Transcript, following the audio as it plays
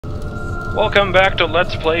Welcome back to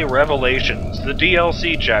Let's Play Revelations, the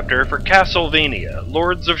DLC chapter for Castlevania,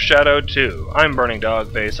 Lords of Shadow 2. I'm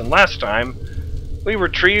BurningDogFace, and last time, we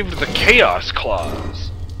retrieved the Chaos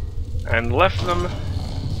Claws, and left them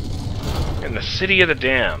in the City of the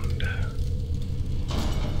Damned,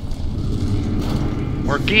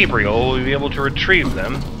 where Gabriel will be able to retrieve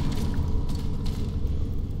them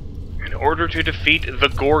in order to defeat the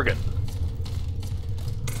Gorgon.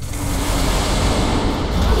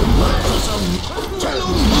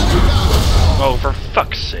 Oh, for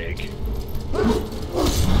fuck's sake.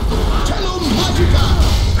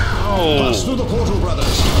 Oh. Pass through the portal,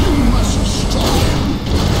 brothers. You must stop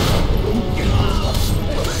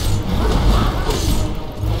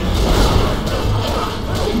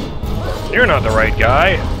him. You're not the right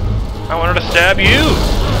guy. I wanted to stab you.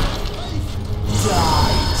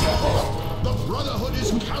 Die, devil. The Brotherhood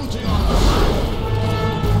is counting on us.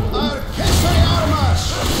 Arcese armas.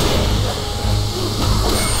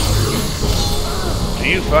 Do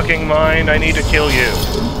you fucking mind? I need to kill you.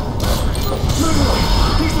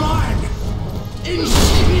 He's lying.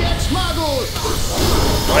 Incipiex magos.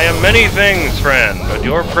 I am many things, friend, but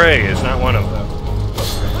your prey is not one of them.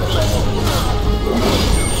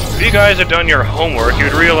 If you guys had done your homework,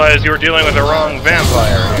 you'd realize you were dealing with the wrong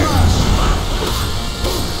vampire here.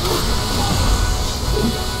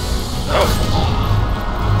 Oh.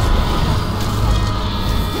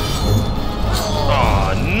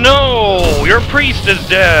 No! Your priest is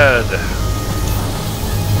dead!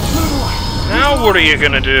 Now what are you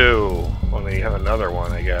gonna do? Well, you have another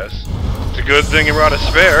one, I guess. It's a good thing you brought a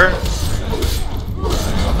spare.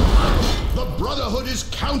 The Brotherhood is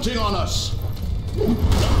counting on us.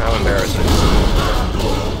 How embarrassing.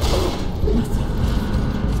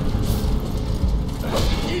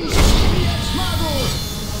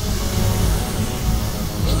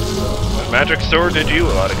 That magic sword did you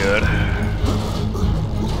a lot of good.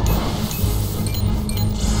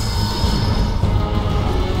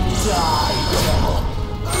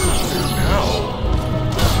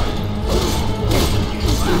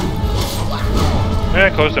 Eh,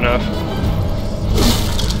 close enough.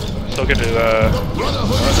 Still get to, oh, no,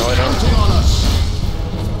 I don't.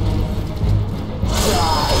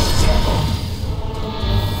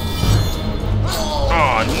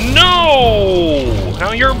 Oh, no!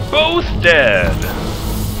 Now you're both dead!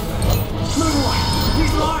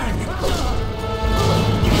 He's lying!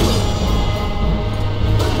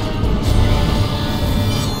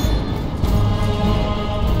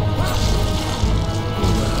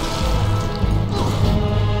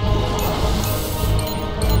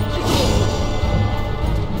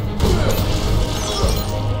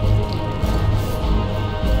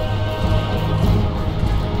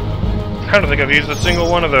 I don't think I've used a single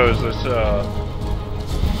one of those this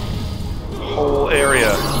whole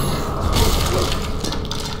area.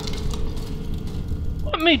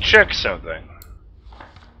 Let me check something.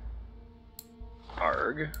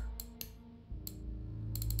 Arg.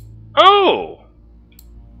 Oh!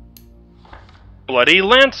 Bloody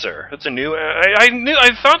Lancer. That's a new.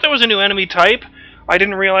 I thought that was a new enemy type. I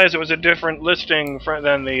didn't realize it was a different listing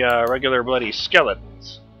than the regular Bloody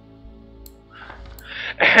Skeletons.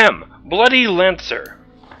 Ahem. Bloody Lancer.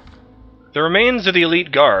 The remains of the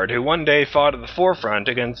elite guard, who one day fought at the forefront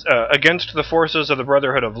against the forces of the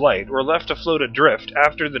Brotherhood of Light, were left afloat adrift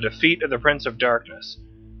after the defeat of the Prince of Darkness.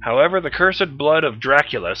 However, the cursed blood of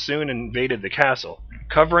Dracula soon invaded the castle,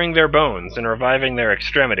 covering their bones and reviving their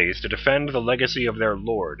extremities to defend the legacy of their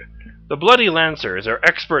lord. The Bloody Lancers are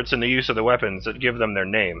experts in the use of the weapons that give them their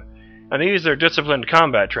name, and they use their disciplined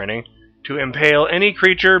combat training to impale any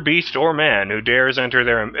creature, beast, or man who dares enter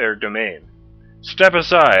their domain. Step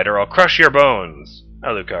aside, or I'll crush your bones,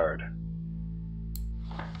 Alucard.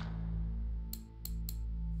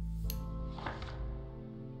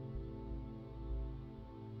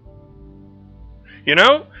 You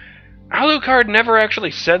know, Alucard never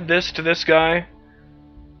actually said this to this guy,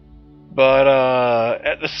 but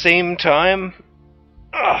at the same time,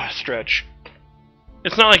 stretch.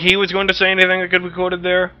 It's not like he was going to say anything that could be quoted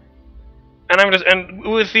there. And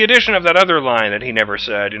with the addition of that other line that he never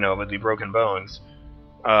said, you know, with the broken bones,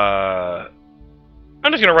 I'm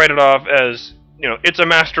just gonna write it off as, you know, it's a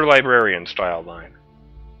Master Librarian style line.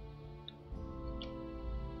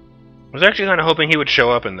 I was actually kind of hoping he would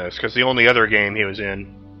show up in this, because the only other game he was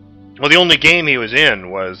in, well, the only game he was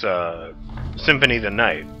in was Symphony of the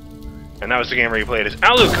Night, and that was the game where he played as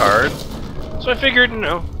Alucard. So I figured, you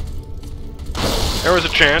know, there was a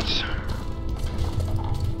chance.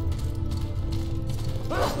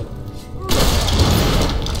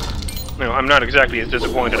 You know, I'm not exactly as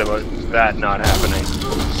disappointed about that not happening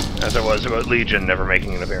as I was about Legion never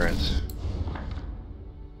making an appearance.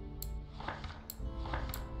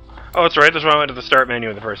 Oh, that's right. That's why I went to the start menu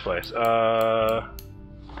in the first place.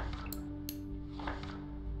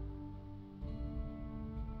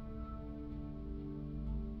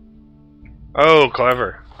 Oh,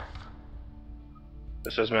 clever.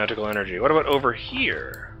 This says magical energy. What about over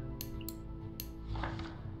here?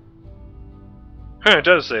 Huh, it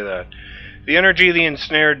does say that. The energy of the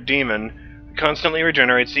ensnared demon constantly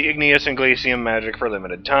regenerates the igneous and glacium magic for a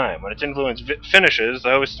limited time. When its influence finishes, the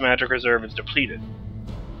host's magic reserve is depleted.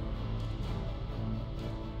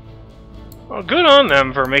 Well, good on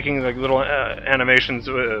them for making like little animations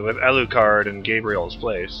with Alucard and Gabriel's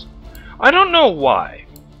place. I don't know why.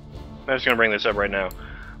 I'm just going to bring this up right now.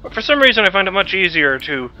 But for some reason I find it much easier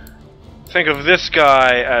to think of this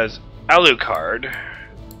guy as Alucard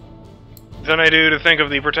than I do to think of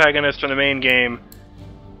the protagonist in the main game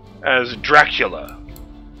as Dracula.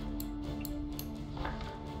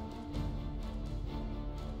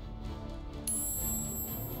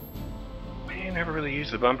 They never really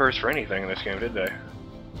used the bumpers for anything in this game, did they?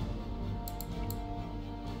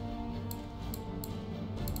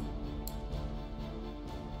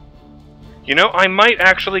 You know, I might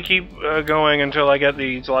actually keep going until I get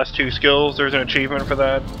these last two skills. There's an achievement for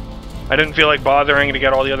that. I didn't feel like bothering to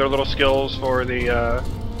get all the other little skills for the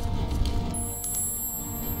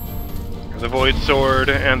Void Sword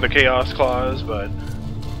and the Chaos Claws, but...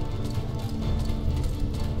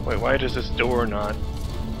 Wait, why does this door not...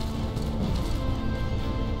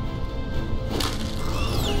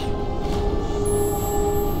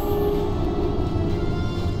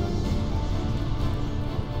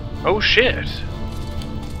 Oh shit!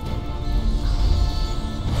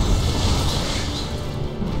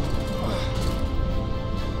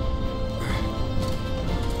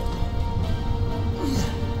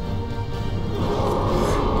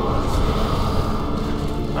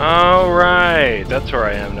 Alright, that's where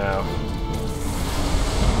I am now.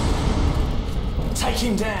 Take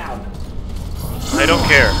him down! I don't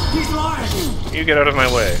care. He's lying! You get out of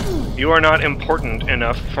my way. You are not important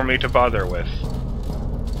enough for me to bother with.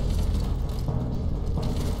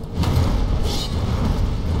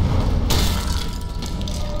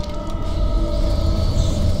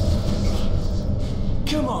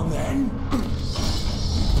 Come on then!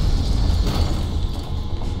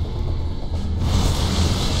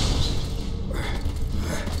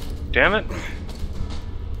 Damn it.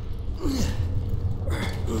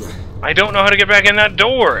 I don't know how to get back in that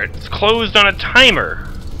door. It's closed on a timer.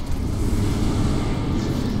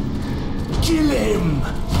 Kill him!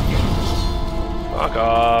 Fuck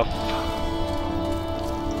off.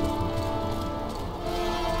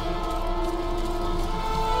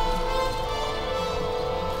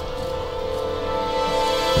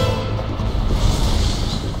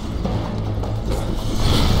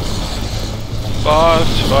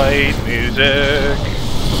 Boss fight music.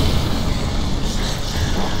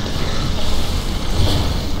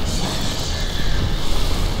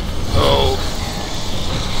 Oh.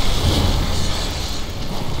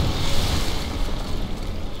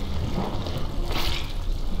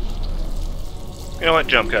 You know what?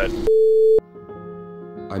 Jump cut.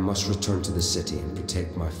 I must return to the city and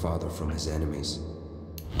protect my father from his enemies.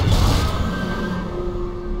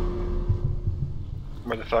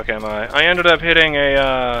 Where the fuck am I? I ended up hitting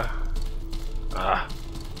a, I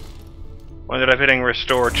ended up hitting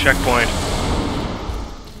restore checkpoint.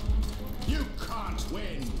 You can't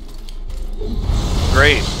win.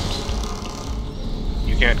 Great.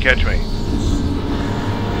 You can't catch me.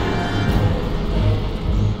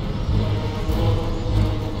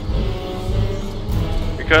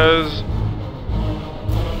 Because...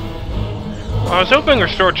 I was hoping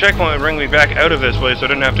restore checkpoint would bring me back out of this place so I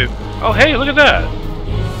didn't have to... Oh hey, look at that!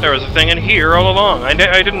 There was a thing in here all along. I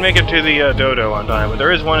didn't make it to the dodo on time, but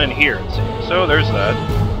there is one in here, it seems. So there's that.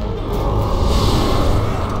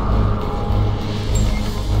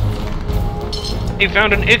 You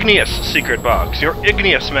found an igneous secret box. Your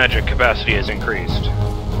igneous magic capacity is increased.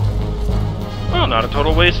 Well, not a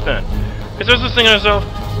total waste then. Because I was just thinking to myself,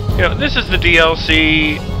 you know, this is the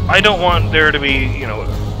DLC. I don't want there to be, you know,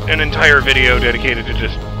 an entire video dedicated to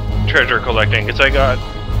just treasure collecting, because I got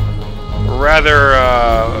rather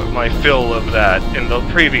my fill of that in the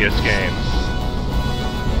previous game.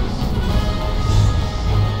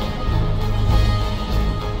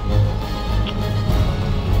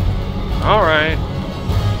 Alright.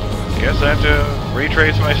 Guess I have to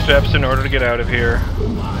retrace my steps in order to get out of here.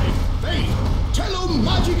 My faith,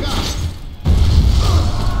 Telemagica.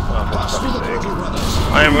 Oh, for fuck's sake.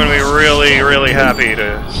 I am going to be really, really happy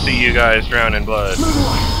to see you guys drown in blood.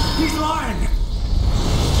 He's lying!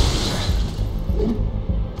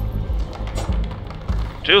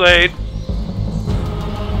 Too late.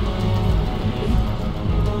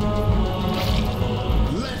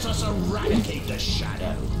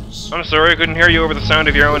 I'm sorry, I couldn't hear you over the sound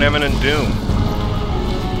of your own imminent doom.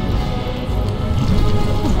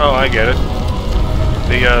 Oh, I get it.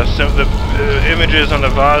 The images on the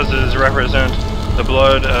vases represent the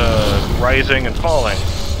blood rising and falling.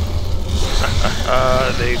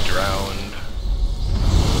 They drowned.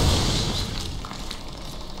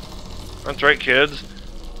 That's right, kids.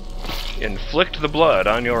 Inflict the blood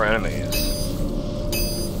on your enemies.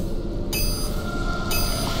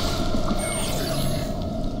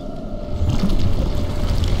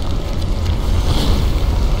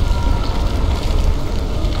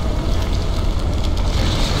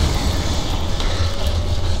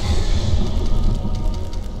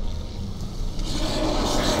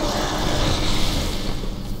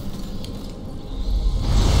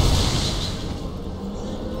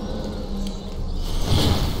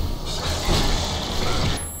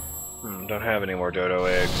 Don't have any more dodo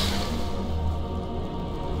eggs.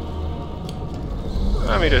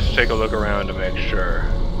 Let me just take a look around to make sure.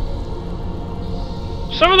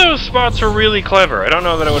 Some of those spots are really clever. I don't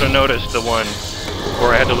know that I would have noticed the one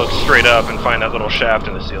where I had to look straight up and find that little shaft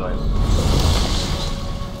in the ceiling.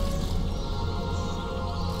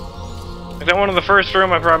 If that one in the first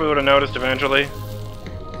room, I probably would have noticed eventually.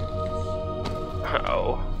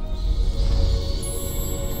 Uh-oh.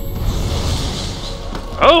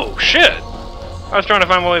 Oh, shit! I was trying to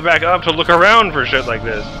find my way back up to look around for shit like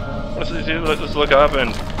this. Let's look up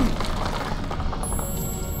and...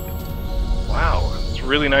 Wow, it's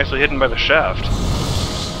really nicely hidden by the shaft.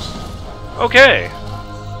 Okay.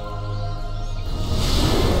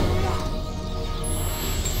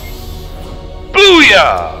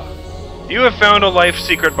 Booyah! You have found a life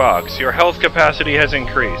secret box. Your health capacity has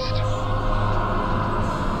increased.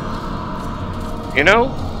 You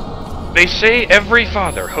know, they say every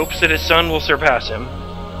father hopes that his son will surpass him.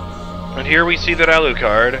 And here we see that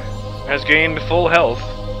Alucard has gained full health,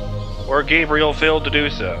 where Gabriel failed to do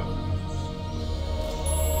so.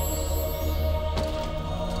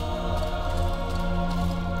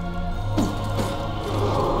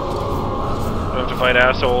 Don't have to fight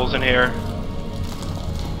assholes in here.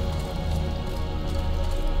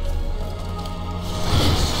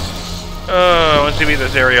 Once you beat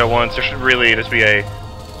this area once, there should really just be a,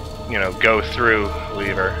 you know, go through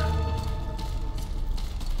lever.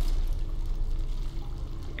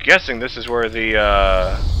 Guessing this is where the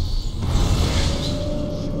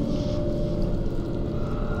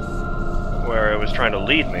where it was trying to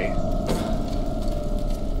lead me.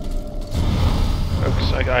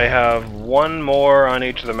 Looks like I have one more on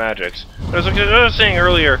each of the magics. As I was saying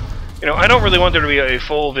earlier, you know, I don't really want there to be a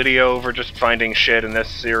full video for just finding shit in this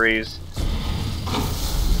series.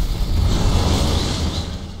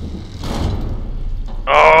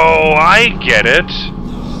 Oh, I get it.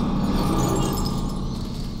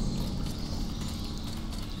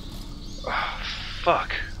 Oh,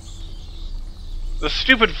 fuck. The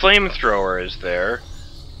stupid flamethrower is there,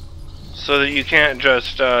 so that you can't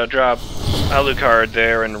just drop Alucard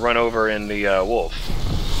there and run over in the wolf.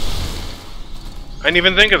 I didn't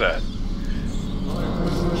even think of that.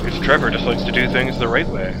 Because Trevor just likes to do things the right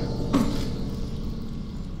way.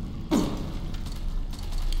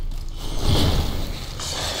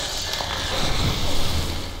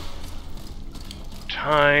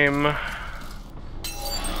 Time.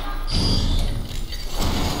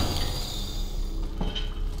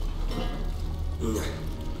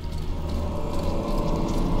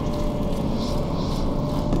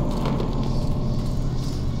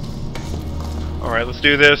 Alright, let's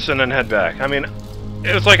do this and then head back. I mean,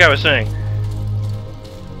 it was like I was saying.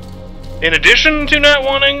 In addition to not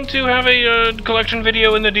wanting to have a collection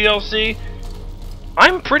video in the DLC,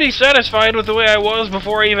 I'm pretty satisfied with the way I was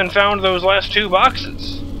before I even found those last two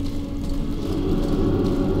boxes.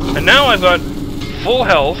 And now I've got full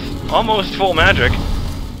health, almost full magic.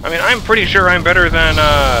 I mean, I'm pretty sure I'm better than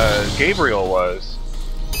Gabriel was.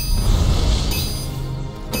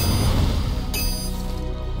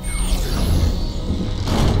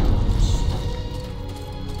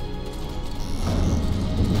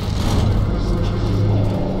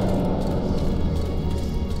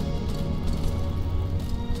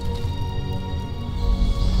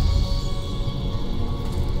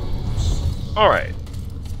 Alright.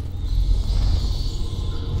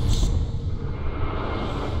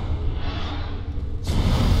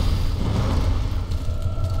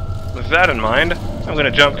 With that in mind, I'm going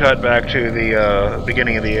to jump cut back to the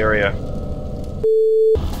beginning of the area.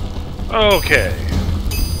 Okay.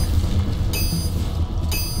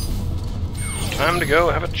 Time to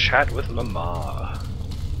go have a chat with Mama.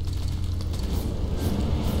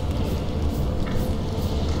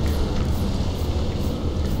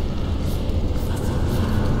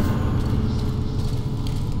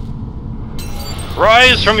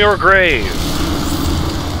 Rise from your grave!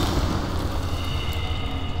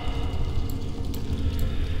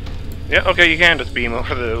 Yeah, okay, you can just beam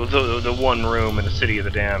over the one room in the City of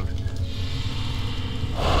the Damned.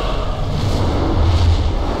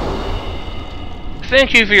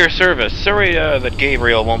 Thank you for your service. Sorry that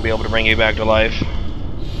Gabriel won't be able to bring you back to life.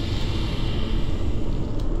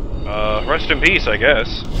 Rest in peace, I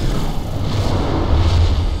guess.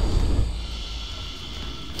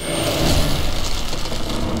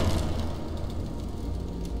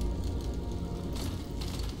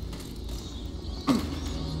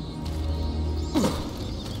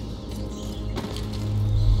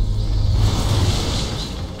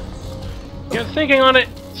 Yeah, thinking on it,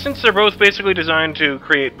 since they're both basically designed to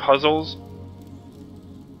create puzzles,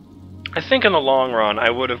 I think in the long run I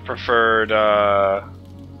would have preferred, I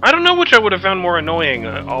don't know which I would have found more annoying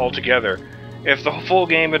altogether. If the full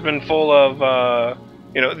game had been full of,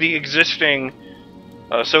 you know, the existing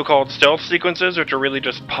so-called stealth sequences, which are really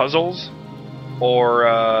just puzzles, or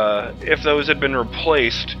if those had been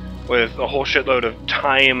replaced with a whole shitload of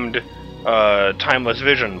timed, timeless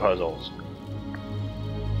vision puzzles.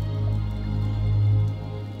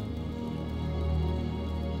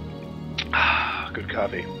 Good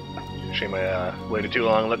coffee. Shame I waited too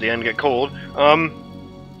long and let the end get cold. I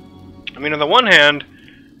mean, on the one hand,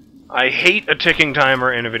 I hate a ticking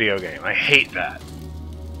timer in a video game. I hate that.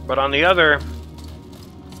 But on the other,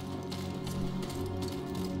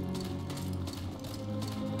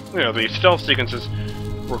 you know, the stealth sequences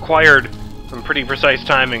required some pretty precise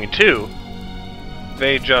timing too.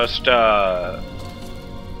 They just, well,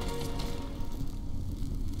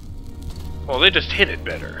 they just hit it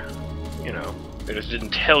better. You know, they just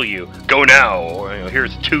didn't tell you, go now, or, you know,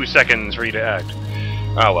 here's 2 seconds for you to act.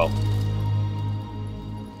 Ah, well.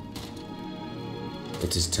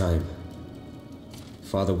 It is time.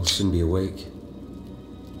 Father will soon be awake.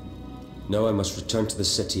 Now I must return to the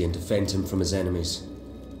city and defend him from his enemies.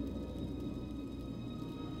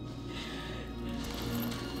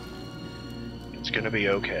 It's gonna be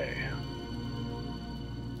okay.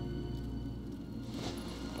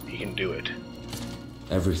 He can do it.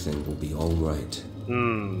 Everything will be all right.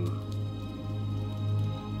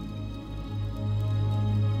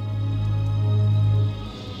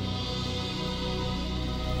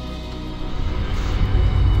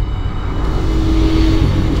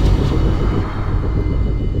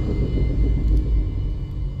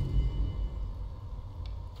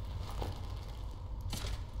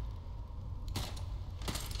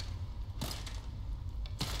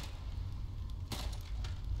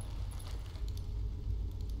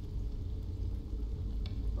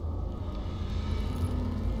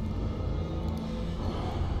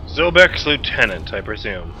 Zobek's lieutenant, I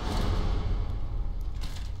presume.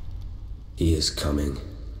 He is coming.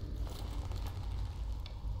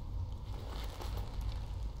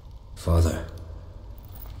 Father,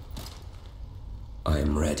 I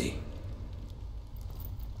am ready.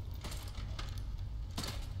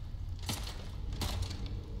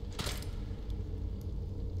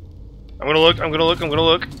 I'm gonna look, I'm gonna look, I'm gonna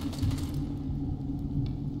look.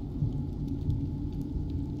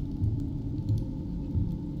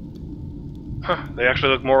 Huh, they actually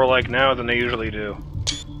look more alike now than they usually do.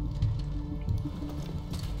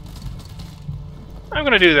 I'm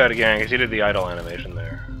gonna do that again, because he did the idle animation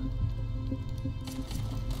there.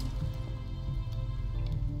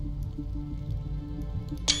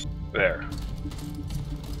 There.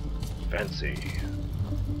 Fancy.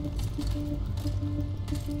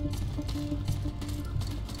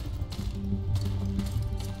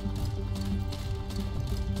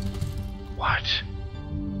 What?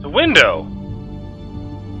 The window!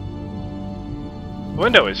 The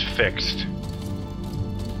window is fixed.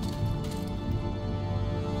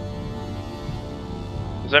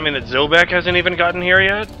 Does that mean that Zobek hasn't even gotten here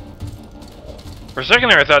yet? For a second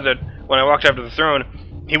there I thought that when I walked up to the throne,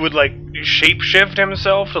 he would like shapeshift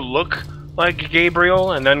himself to look like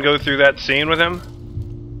Gabriel and then go through that scene with him.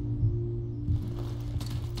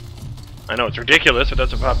 I know it's ridiculous, but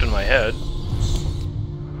that's what popped in my head.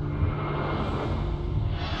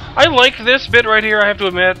 I like this bit right here, I have to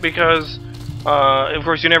admit, because of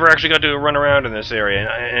course you never actually got to run around in this area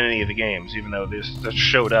in any of the games, even though this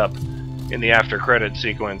showed up in the after credit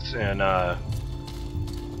sequence in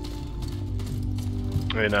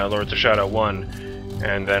Lords of Shadow 1,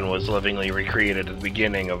 and then was lovingly recreated at the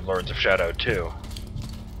beginning of Lords of Shadow 2.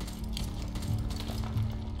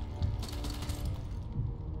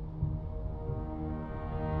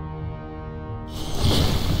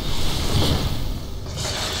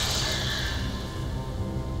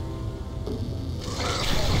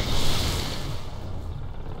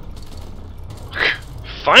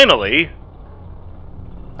 finally!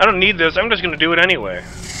 I don't need this, I'm just gonna do it anyway.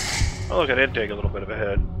 Oh look, I did take a little bit of a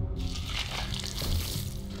hit.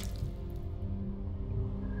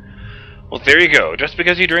 Well, there you go. Just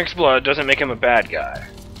because he drinks blood doesn't make him a bad guy.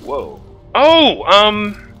 Whoa. Oh,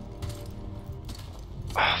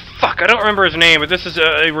 fuck, I don't remember his name, but this is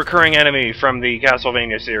a recurring enemy from the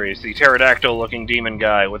Castlevania series. The pterodactyl-looking demon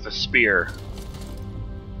guy with a spear.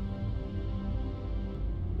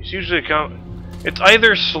 He's usually it's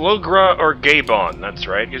either Slogra or Gabon, that's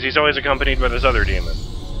right, because he's always accompanied by this other demon.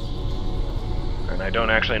 And I don't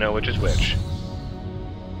actually know which is which.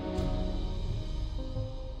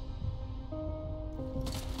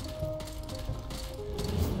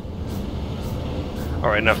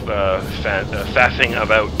 Alright, enough faffing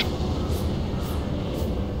about.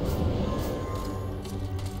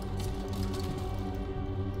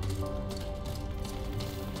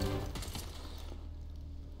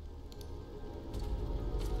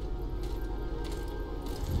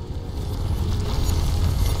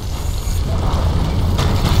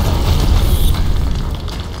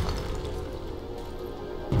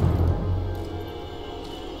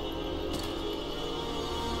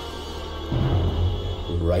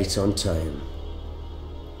 Right on time.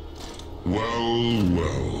 Well,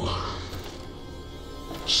 well.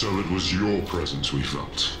 So it was your presence we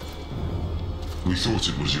felt. We thought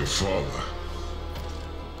it was your father.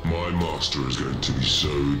 My master is going to be so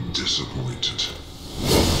disappointed.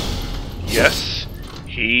 Yes,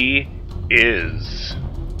 he is.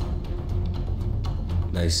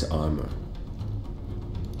 Nice armor.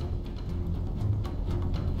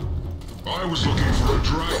 I was looking for a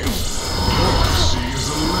dragon. All I see is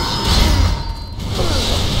a lizard.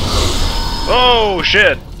 Oh,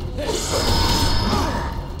 shit!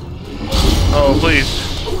 Oh, please.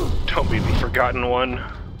 Don't be the forgotten one.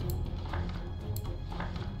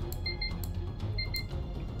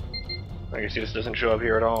 I guess he just doesn't show up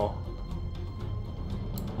here at all.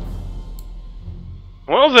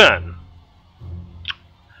 Well then.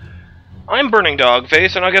 I'm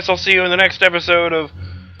BurningDogFace, and I guess I'll see you in the next episode of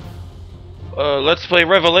Let's Play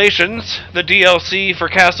Revelations, the DLC for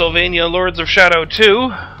Castlevania Lords of Shadow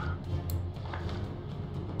 2.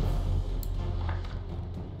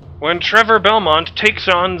 When Trevor Belmont takes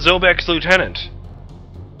on Zobek's lieutenant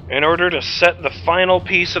in order to set the final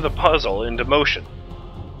piece of the puzzle into motion.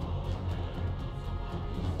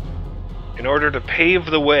 In order to pave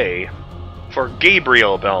the way for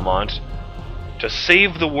Gabriel Belmont to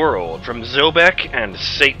save the world from Zobek and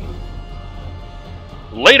Satan.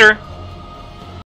 Later!